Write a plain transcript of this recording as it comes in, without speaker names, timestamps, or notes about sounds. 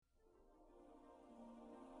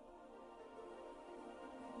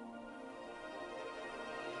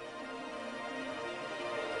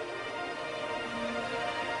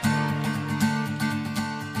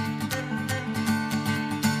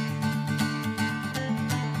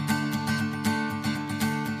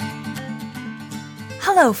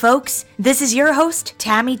Hello, folks. This is your host,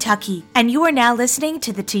 Tammy Tuckey, and you are now listening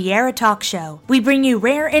to the Tierra Talk Show. We bring you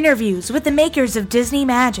rare interviews with the makers of Disney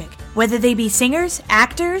Magic. Whether they be singers,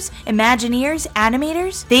 actors, Imagineers,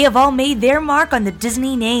 animators, they have all made their mark on the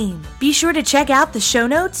Disney name. Be sure to check out the show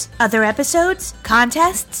notes, other episodes,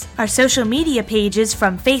 contests, our social media pages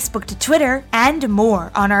from Facebook to Twitter, and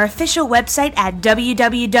more on our official website at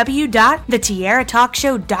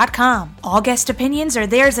www.thetierratalkshow.com. All guest opinions are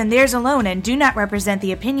theirs and theirs alone and do not represent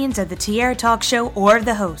the opinions of the Tierra Talk Show or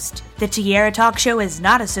the host. The Tierra Talk Show is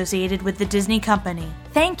not associated with the Disney Company.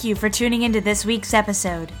 Thank you for tuning into this week's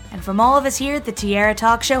episode. And from all of us here at the Tierra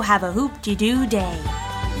Talk Show, have a hoop-de-doo day.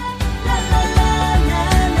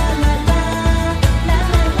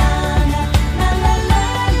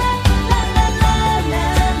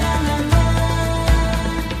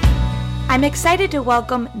 I'm excited to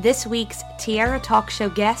welcome this week's Tierra Talk Show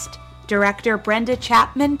guest, Director Brenda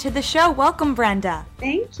Chapman, to the show. Welcome, Brenda.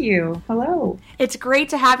 Thank you. Hello. It's great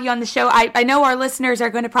to have you on the show. I know our listeners are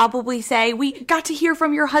going to probably say, we got to hear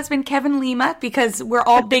from your husband, Kevin Lima, because we're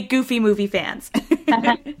all big Goofy movie fans.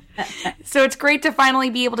 So it's great to finally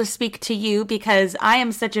be able to speak to you because I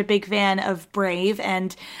am such a big fan of Brave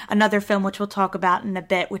and another film which we'll talk about in a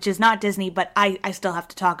bit, which is not Disney, but I still have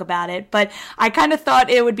to talk about it. But I kind of thought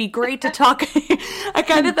it would be great to talk.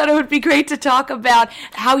 About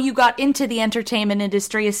how you got into the entertainment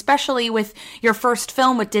industry, especially with your first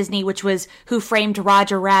film with Disney, which was Who Framed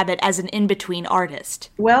Roger Rabbit, as an in-between artist.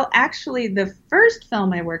 Well, actually, the first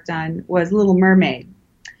film I worked on was Little Mermaid.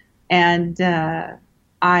 And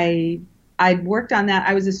I worked on that.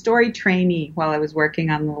 I was a story trainee while I was working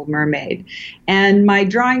on Little Mermaid. And my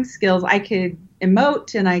drawing skills, I could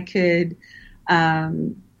emote and I could,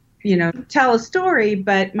 tell a story,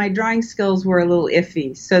 but my drawing skills were a little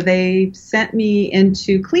iffy. So they sent me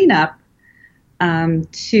into cleanup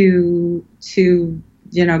to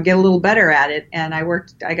get a little better at it. And I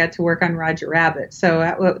got to work on Roger Rabbit.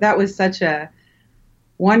 So that was such a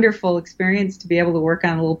wonderful experience to be able to work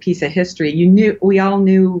on a little piece of history. We all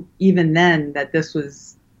knew even then that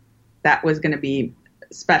that was going to be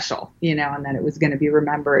special, and that it was going to be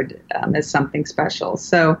remembered as something special.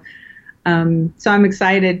 So I'm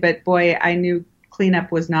excited, but boy, I knew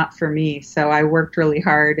cleanup was not for me. So I worked really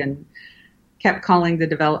hard and kept calling the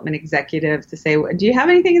development executive to say, do you have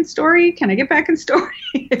anything in story? Can I get back in story?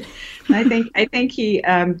 And I think he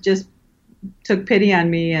just took pity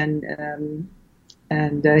on me and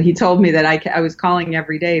he told me that I was calling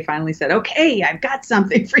every day. Finally said, okay, I've got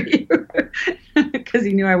something for you, because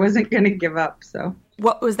he knew I wasn't going to give up. So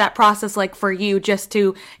what was that process like for you, just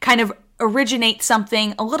to kind of originate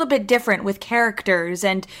something a little bit different with characters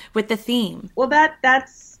and with the theme? Well,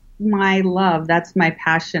 that's my love. That's my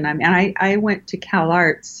passion. I mean, I went to Cal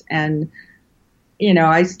Arts and,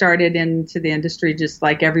 I started into the industry just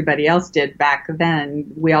like everybody else did back then.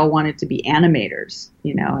 We all wanted to be animators,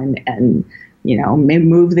 and maybe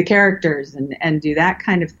move the characters and do that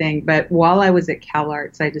kind of thing. But while I was at Cal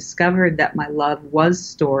Arts, I discovered that my love was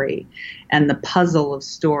story and the puzzle of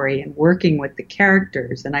story and working with the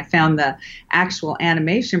characters. And I found the actual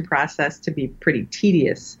animation process to be pretty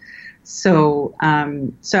tedious. So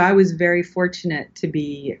I was very fortunate to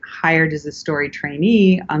be hired as a story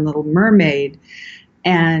trainee on Little Mermaid.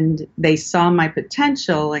 And they saw my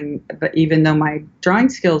potential, but even though my drawing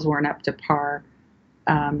skills weren't up to par,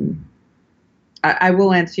 I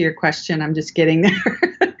will answer your question. I'm just getting there.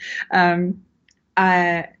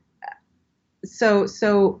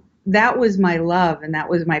 So that was my love and that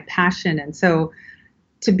was my passion. And so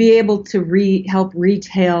to be able to help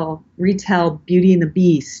retell Beauty and the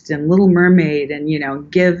Beast and Little Mermaid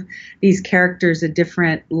and, give these characters a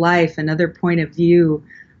different life, another point of view,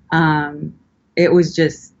 it was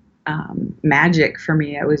just magic for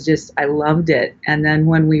me. I loved it. And then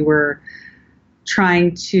when we were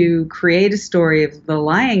trying to create a story of The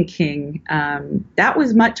Lion King, that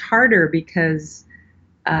was much harder because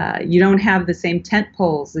you don't have the same tent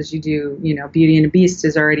poles as you do. Beauty and the Beast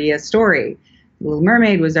is already a story. Little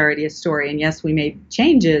Mermaid was already a story. And yes, we made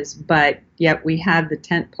changes, but yet we had the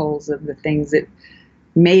tent poles of the things that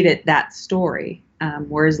made it that story.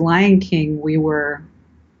 Whereas Lion King, we would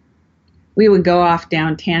go off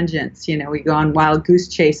down tangents, we'd go on wild goose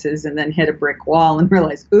chases and then hit a brick wall and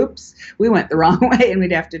realize, oops, we went the wrong way, and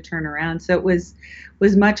we'd have to turn around. So it was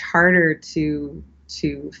much harder to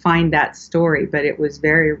find that story, but it was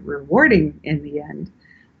very rewarding in the end.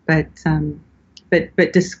 But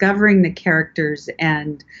discovering the characters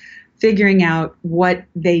and figuring out what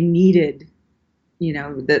they needed,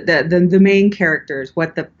 the main characters,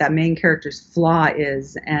 what that main character's flaw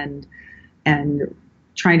is, and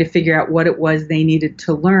trying to figure out what it was they needed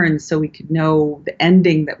to learn so we could know the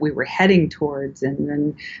ending that we were heading towards, and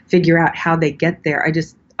then figure out how they get there. I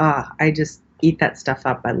just eat that stuff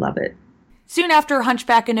up. I love it. Soon after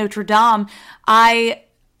Hunchback of Notre Dame, I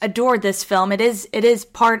adored this film. It is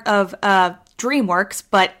part of DreamWorks,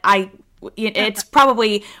 but it's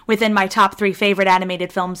probably within my top 3 favorite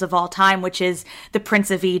animated films of all time, which is The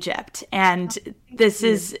Prince of Egypt. And this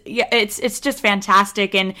is, it's just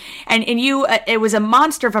fantastic. And you, it was a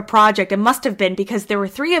monster of a project. It must have been, because there were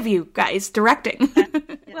 3 of you guys directing.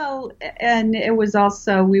 Well, and it was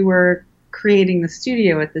also, we were creating the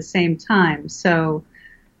studio at the same time. So,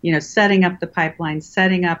 setting up the pipeline,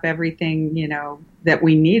 setting up everything, that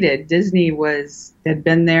we needed. Disney had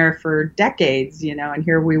been there for decades, and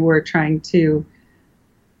here we were trying to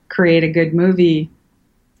create a good movie,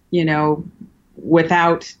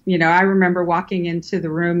 without, I remember walking into the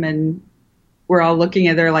room and we're all looking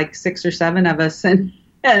at, there are like 6 or 7 of us, and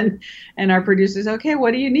our producers, okay,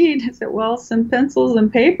 what do you need? I said, well, some pencils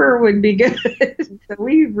and paper would be good. So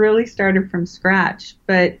we really started from scratch.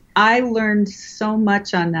 But I learned so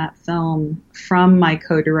much on that film from my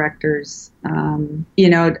co-directors.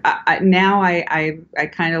 Now I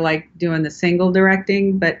kind of like doing the single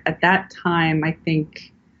directing, but at that time, I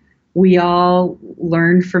think we all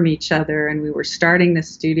learned from each other, and we were starting the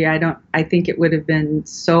studio. I think it would have been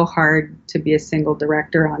so hard to be a single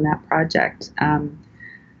director on that project.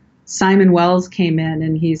 Simon Wells came in,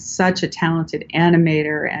 and he's such a talented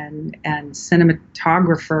animator and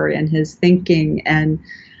cinematographer in his thinking. And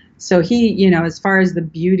so he, as far as the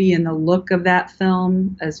beauty and the look of that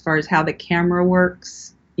film, as far as how the camera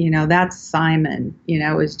works, that's Simon,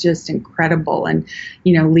 is just incredible. And,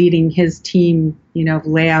 leading his team, of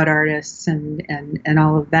layout artists and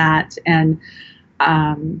all of that. And,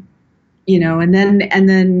 and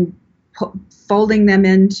then folding them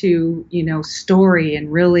into, story,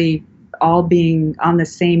 and really all being on the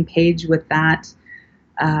same page with that,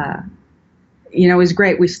 was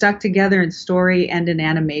great. We stuck together in story and in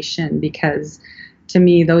animation, because to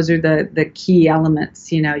me, those are the key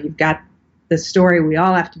elements. You've got the story. We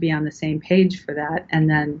all have to be on the same page for that. And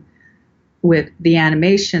then with the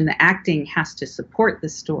animation, the acting has to support the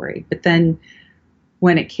story. But then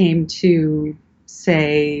when it came to,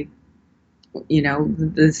 say,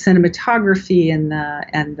 the cinematography and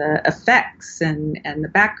the effects and the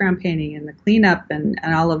background painting and the cleanup and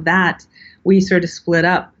all of that, we sort of split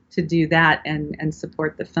up to do that and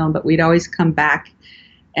support the film. But we'd always come back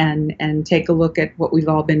and take a look at what we've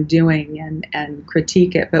all been doing and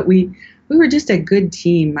critique it. But we were just a good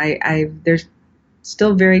team. There's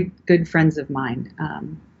still very good friends of mine.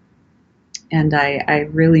 And I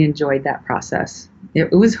really enjoyed that process.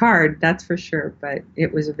 It was hard, that's for sure, but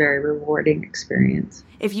it was a very rewarding experience.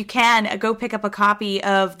 If you can, go pick up a copy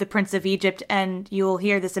of The Prince of Egypt, and you'll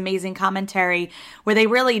hear this amazing commentary where they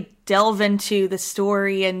really delve into the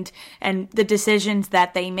story and the decisions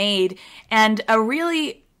that they made. And a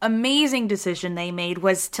really amazing decision they made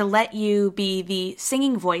was to let you be the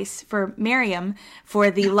singing voice for Miriam for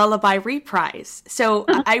the Lullaby reprise. So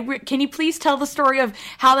can you please tell the story of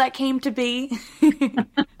how that came to be?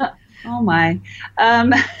 Oh my.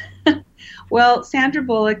 Well, Sandra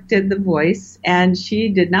Bullock did the voice, and she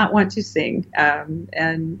did not want to sing.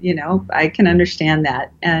 And, I can understand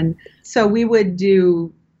that. And so we would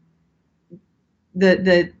do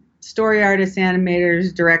the story artists,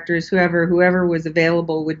 animators, directors, whoever was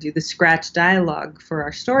available would do the scratch dialogue for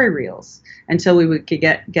our story reels until we could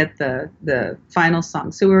get the final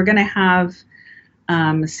song. So we were going to have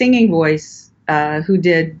a singing voice who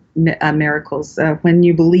did Miracles, When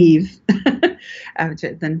You Believe,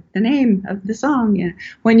 the name of the song. Yeah.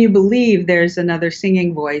 When You Believe, there's another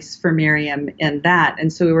singing voice for Miriam in that.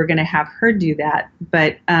 And so we were going to have her do that.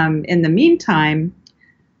 But in the meantime,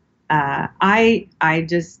 I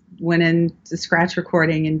just went into scratch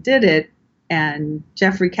recording and did it. And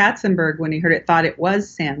Jeffrey Katzenberg, when he heard it, thought it was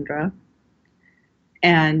Sandra.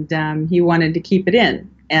 And he wanted to keep it in.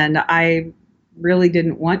 And I really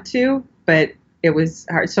didn't want to, but it was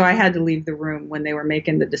hard. So I had to leave the room when they were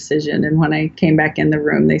making the decision. And when I came back in the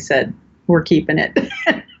room, they said, we're keeping it.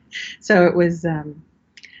 So it was,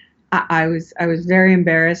 I was very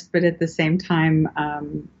embarrassed, but at the same time,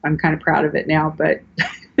 I'm kind of proud of it now, but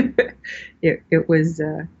it was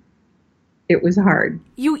hard.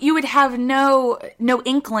 You would have no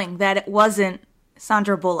inkling that it wasn't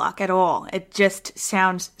Sandra Bullock at all. It just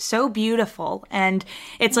sounds so beautiful. And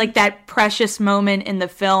it's like that precious moment in the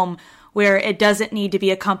film where it doesn't need to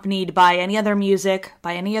be accompanied by any other music,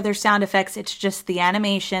 by any other sound effects. It's just the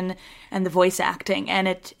animation and the voice acting. And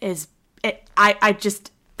that's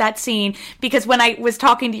that scene, because when I was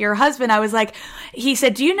talking to your husband, I was like, he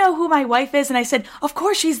said, do you know who my wife is? And I said, of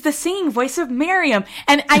course, she's the singing voice of Miriam.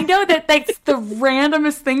 And I know that that's the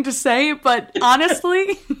randomest thing to say, but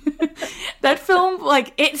honestly, that film,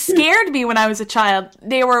 like, it scared me when I was a child.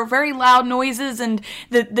 There were very loud noises, and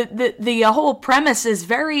the whole premise is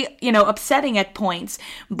very, upsetting at points.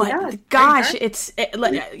 But gosh, the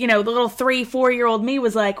little 3-4-year-old me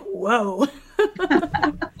was like, whoa.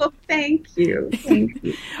 Well, thank you.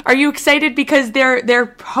 Are you excited because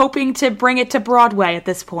they're hoping to bring it to Broadway at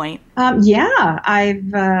this point? Yeah,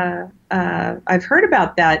 I've heard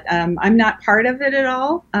about that. I'm not part of it at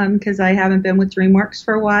all because I haven't been with DreamWorks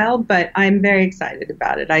for a while, but I'm very excited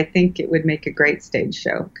about it. I think it would make a great stage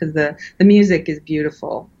show because the music is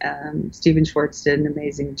beautiful. Stephen Schwartz did an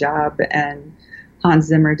amazing job, and Hans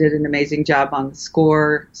Zimmer did an amazing job on the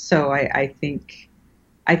score. So I think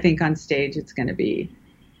on stage it's going to be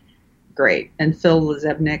great. And Phil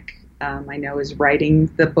Lezebnik, I know, is writing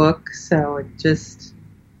the book, so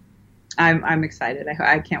I'm excited.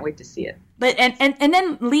 I can't wait to see it. But and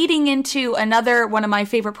then leading into another one of my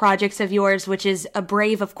favorite projects of yours, which is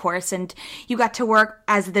Brave, of course, and you got to work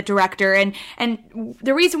as the director. And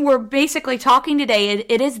the reason we're basically talking today,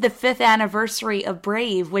 it is the 5th anniversary of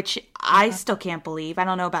Brave, which I still can't believe. I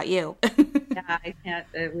don't know about you. Yeah, I can't.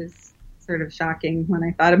 It was sort of shocking when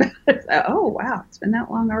I thought about it. Oh, wow, it's been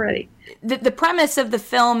that long already. The premise of the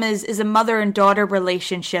film is a mother and daughter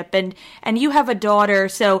relationship, and you have a daughter,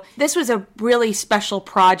 so this was a really special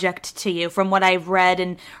project to you from what I've read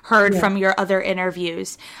and heard from your other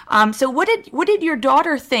interviews. So what did your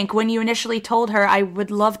daughter think when you initially told her, I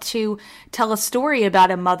would love to tell a story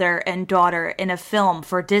about a mother and daughter in a film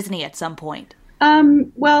for Disney at some point?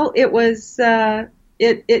 Well, it was...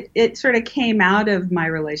 It sort of came out of my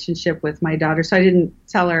relationship with my daughter. So I didn't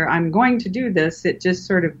tell her I'm going to do this. It just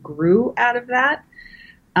sort of grew out of that.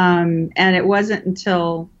 And it wasn't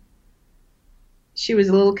until she was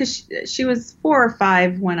because she was 4 or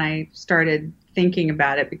 5 when I started thinking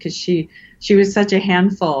about it, because she was such a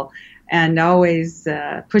handful and always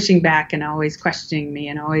pushing back and always questioning me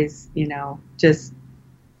and always, just,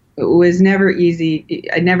 it was never easy.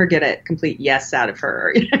 I'd never get a complete yes out of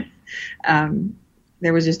her.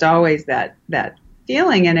 There was just always that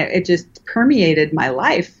feeling, and it just permeated my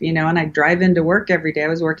life, and I'd drive into work every day. I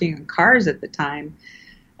was working on cars at the time,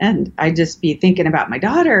 and I'd just be thinking about my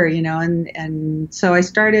daughter, and so I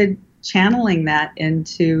started channeling that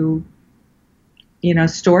into,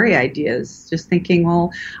 story ideas, just thinking,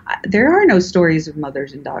 well, there are no stories of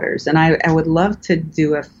mothers and daughters, and I would love to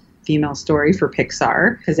do a female story for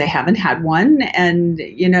Pixar because they haven't had one, and,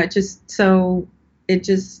 it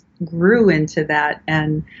just grew into that.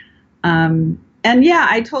 And yeah,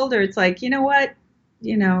 I told her, it's like, you know what,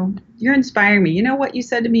 you're inspiring me. You know what you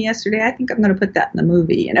said to me yesterday? I think I'm going to put that in the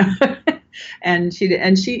movie, and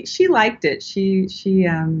she liked it. She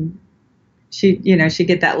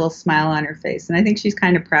get that little smile on her face. And I think she's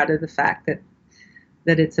kind of proud of the fact that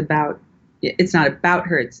it's not about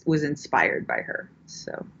her. It was inspired by her.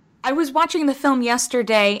 So I was watching the film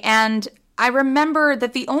yesterday, and I remember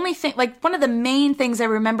that the only thing, like one of the main things I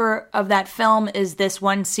remember of that film is this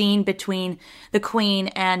one scene between the Queen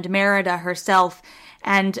and Merida herself.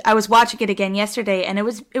 And I was watching it again yesterday, and it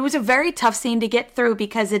was a very tough scene to get through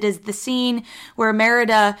because it is the scene where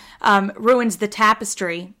Merida ruins the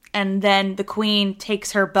tapestry, and then the Queen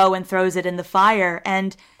takes her bow and throws it in the fire.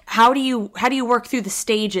 And how do you work through the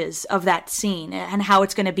stages of that scene and how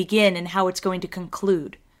it's going to begin and how it's going to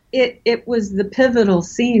conclude? It was the pivotal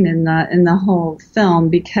scene in the whole film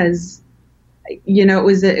because, it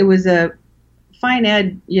was a fine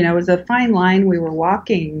line we were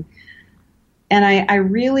walking, and I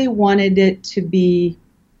really wanted it to be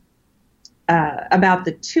about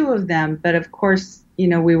the two of them, but of course,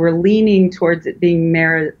 we were leaning towards it being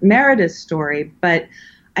Merida's story, but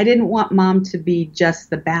I didn't want Mom to be just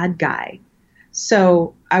the bad guy,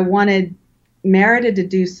 so I wanted Merida to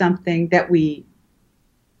do something that we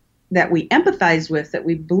empathized with, that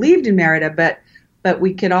we believed in Merida, but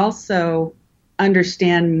we could also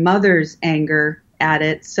understand Mother's anger at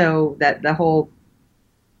it, so that the whole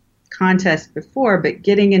contest before, but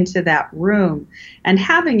getting into that room and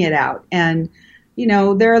having it out. And,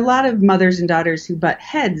 there are a lot of mothers and daughters who butt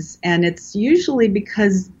heads, and it's usually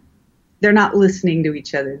because they're not listening to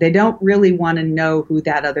each other. They don't really want to know who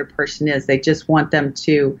that other person is. They just want them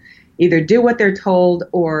to either do what they're told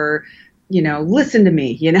or listen to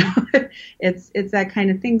me, it's that kind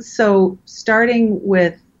of thing. So starting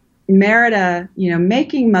with Merida,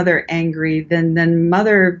 making Mother angry, then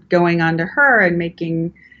Mother going on to her and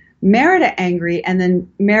making Merida angry, and then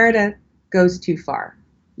Merida goes too far.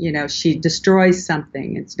 she destroys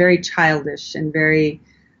something. It's very childish and very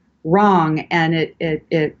wrong, and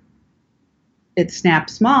it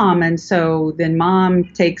snaps Mom. And so then Mom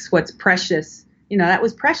takes what's precious, that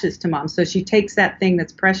was precious to Mom. So she takes that thing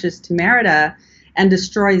that's precious to Merida and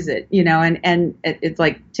destroys it, and it's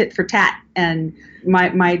like tit for tat. And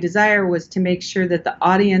my desire was to make sure that the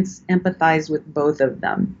audience empathized with both of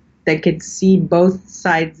them. They could see both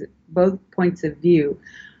sides, both points of view.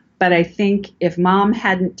 But I think if Mom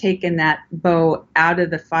hadn't taken that bow out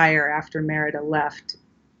of the fire after Merida left,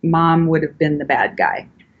 Mom would have been the bad guy.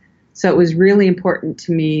 So it was really important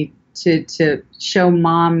to me to show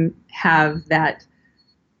Mom have that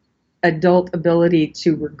adult ability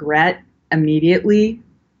to regret immediately,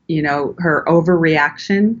 her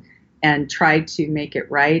overreaction, and try to make it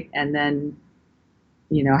right, and then,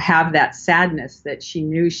 have that sadness that she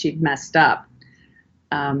knew she'd messed up.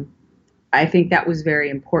 I think that was very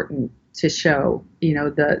important to show,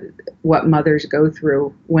 what mothers go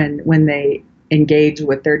through when they engage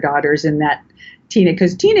with their daughters in that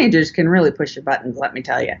because teenagers can really push your buttons, let me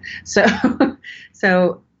tell you. So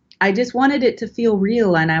I just wanted it to feel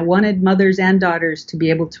real, and I wanted mothers and daughters to be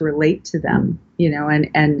able to relate to them,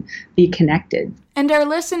 and be connected. And our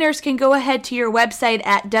listeners can go ahead to your website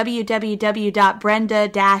at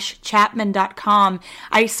www.brenda-chapman.com.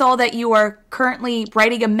 I saw that you are currently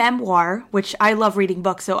writing a memoir, which I love reading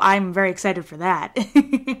books, so I'm very excited for that.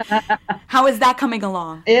 How is that coming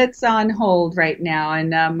along? It's on hold right now, and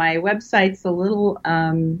my website's a little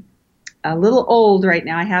old right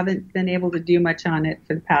now. I haven't been able to do much on it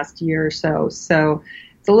for the past year or so. So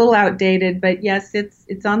it's a little outdated, but yes,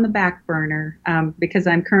 it's on the back burner because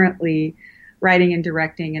I'm currently writing and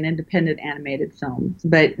directing an independent animated film.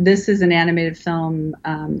 But this is an animated film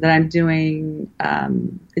that I'm doing.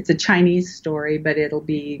 It's a Chinese story, but it'll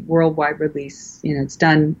be worldwide release. It's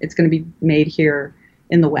done. It's going to be made here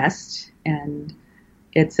in the West, and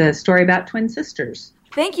it's a story about twin sisters.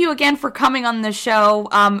 Thank you again for coming on the show.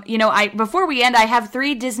 Before we end, I have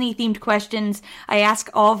 3 Disney-themed questions I ask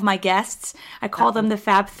all of my guests. I call them the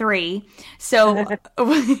Fab 3. So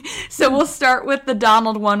we'll start with the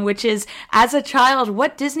Donald one, which is, as a child,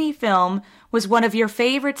 what Disney film was one of your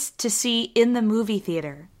favorites to see in the movie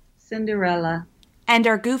theater? Cinderella. And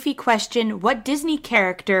our goofy question, what Disney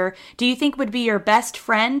character do you think would be your best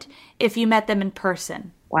friend if you met them in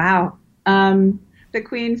person? Wow. The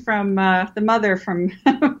queen from the mother from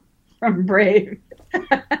Brave.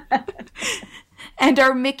 And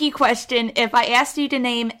our Mickey question, if I asked you to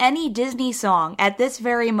name any Disney song at this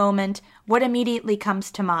very moment, what immediately comes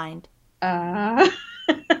to mind? My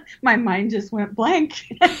mind just went blank.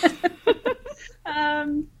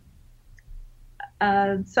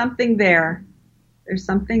 Something there. There's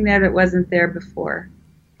something there that wasn't there before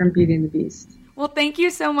from Beauty and the Beast. Well, thank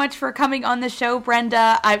you so much for coming on the show,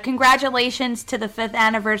 Brenda. Congratulations to the 5th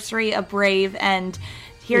anniversary of Brave, and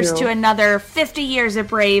here's to another 50 years of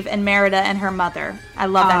Brave and Merida and her mother. I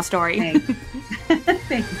love that story.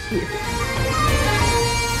 Thank you.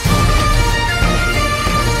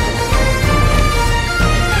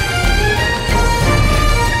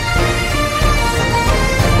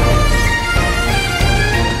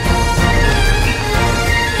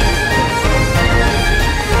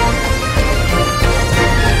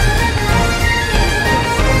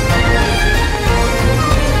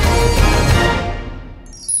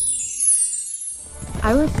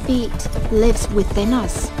 Our fate lives within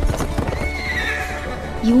us.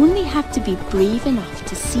 You only have to be brave enough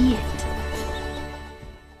to see it.